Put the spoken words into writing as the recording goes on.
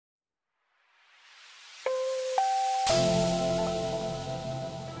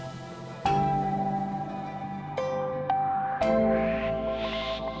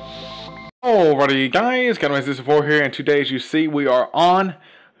Howdy guys, Thx For here, and today as you see we are on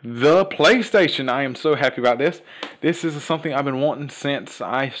the PlayStation. I am so happy about this. This is something I've been wanting since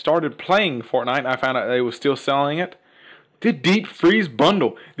I started playing Fortnite. I found out they were still selling it. The Deep Freeze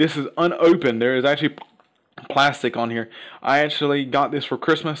Bundle. This is unopened. There is actually plastic on here. I actually got this for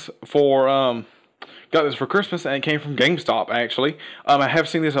Christmas and it came from GameStop actually. I have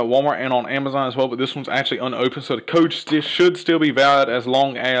seen this at Walmart and on Amazon as well, but this one's actually unopened, so the code should still be valid as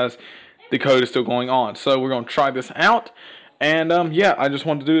long as the code is still going on. So we're going to try this out, and yeah, I just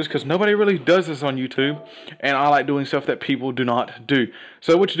wanted to do this because nobody really does this on YouTube, and I like doing stuff that people do not do.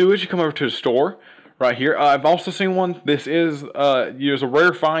 So what you do is you come over to the store right here. I've also seen one. This is there's a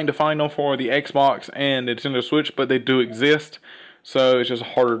rare find to find them for the Xbox and the Nintendo Switch, but they do exist, so it's just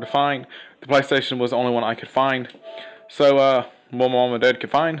harder to find. The PlayStation was the only one I could find, so well, my mom and dad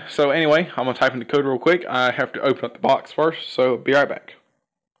could find. So anyway, I'm gonna type in the code real quick. I have to open up the box first, so be right back.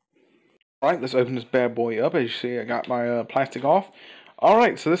 Alright, let's open this bad boy up. As you see, I got my plastic off.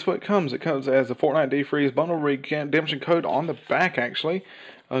 Alright, so this is what it comes. It comes as a Fortnite Deep Freeze Bundle redemption code on the back, actually.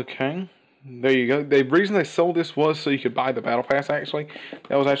 Okay, there you go. The reason they sold this was so you could buy the Battle Pass, actually.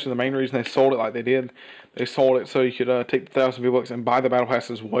 That was actually the main reason they sold it like they did. They sold it so you could take the 1,000 V-Bucks and buy the Battle Pass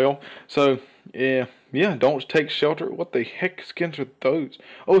as well. So, yeah, don't take shelter. What the heck skins are those?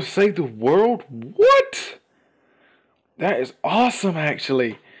 Oh, Save the World? What? That is awesome,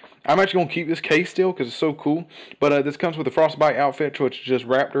 actually. I'm actually going to keep this case still because it's so cool. But this comes with the Frostbite outfit, which is just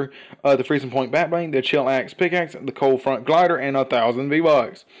Raptor, the Freezing Point Backbling, the Chill Axe Pickaxe, the Cold Front Glider, and 1,000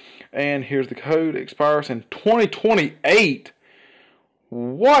 V-Bucks. And here's the code. It expires in 2028.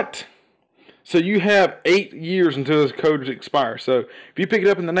 What? So you have 8 years until this code expires. So if you pick it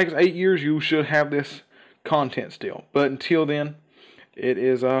up in the next 8 years, you should have this content still. But until then, it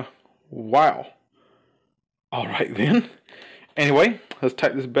is wow. All right then. Anyway, let's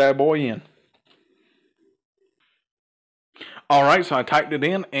type this bad boy in. Alright, so I typed it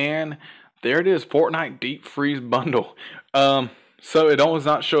in, and there it is, Fortnite Deep Freeze Bundle. So it does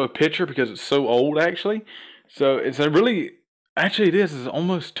not show a picture because it's so old, actually. So it's a really, actually it is, it's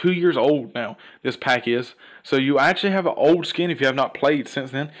almost 2 years old now, this pack is. So you actually have an old skin if you have not played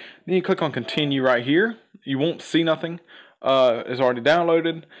since then. Then you click on continue right here. You won't see nothing. It's already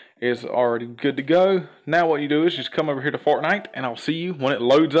downloaded. It's already good to go. Now what you do is just come over here to Fortnite, and I'll see you when it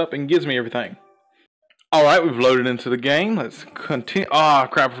loads up and gives me everything. Alright, we've loaded into the game. Let's continue. Ah,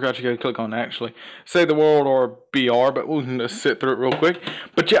 crap, I forgot you gotta click on actually Save the World or BR, but we can just sit through it real quick.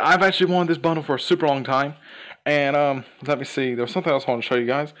 But yeah, I've actually wanted this bundle for a super long time. And let me see, there was something else I want to show you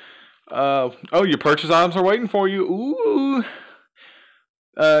guys. Oh, your purchase items are waiting for you. Ooh.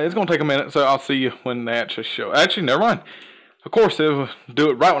 It's gonna take a minute, so I'll see you when they actually show. Actually, never mind. Of course, they'll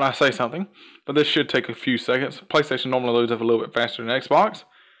do it right when I say something, but this should take a few seconds. PlayStation normally loads up a little bit faster than Xbox.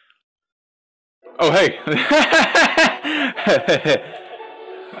 Oh, hey.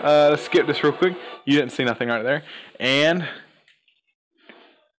 Let's skip this real quick. You didn't see nothing right there. And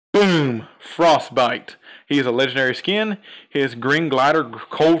boom, Frostbite. He is a legendary skin. His Green Glider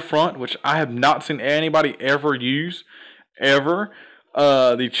Cold Front, which I have not seen anybody ever use, ever.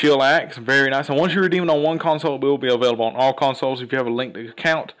 The Chill Axe, very nice. And once you redeem it on one console, it will be available on all consoles if you have a linked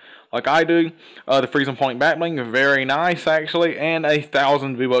account like I do. The Freezing Point Backbling, very nice actually, and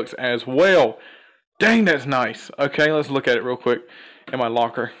 1,000 V-Bucks as well. Dang, that's nice. Okay, let's look at it real quick in my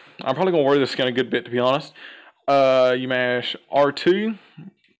locker. I'm probably gonna wear this skin a good bit, to be honest. You mash R2.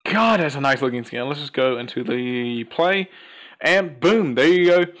 God, that's a nice looking skin. Let's just go into the play, and boom, there you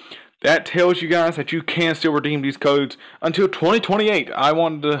go. That tells you guys that you can still redeem these codes until 2028. I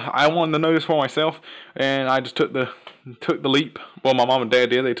wanted to know this for myself, and I just took the leap. Well, my mom and dad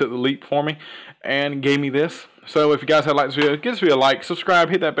did. They took the leap for me and gave me this. So if you guys have liked this video, give this video a like,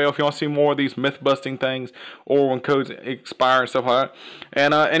 subscribe, hit that bell if you want to see more of these myth busting things or when codes expire and stuff like that.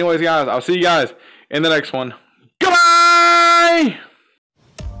 And anyways, guys, I'll see you guys in the next one. Goodbye.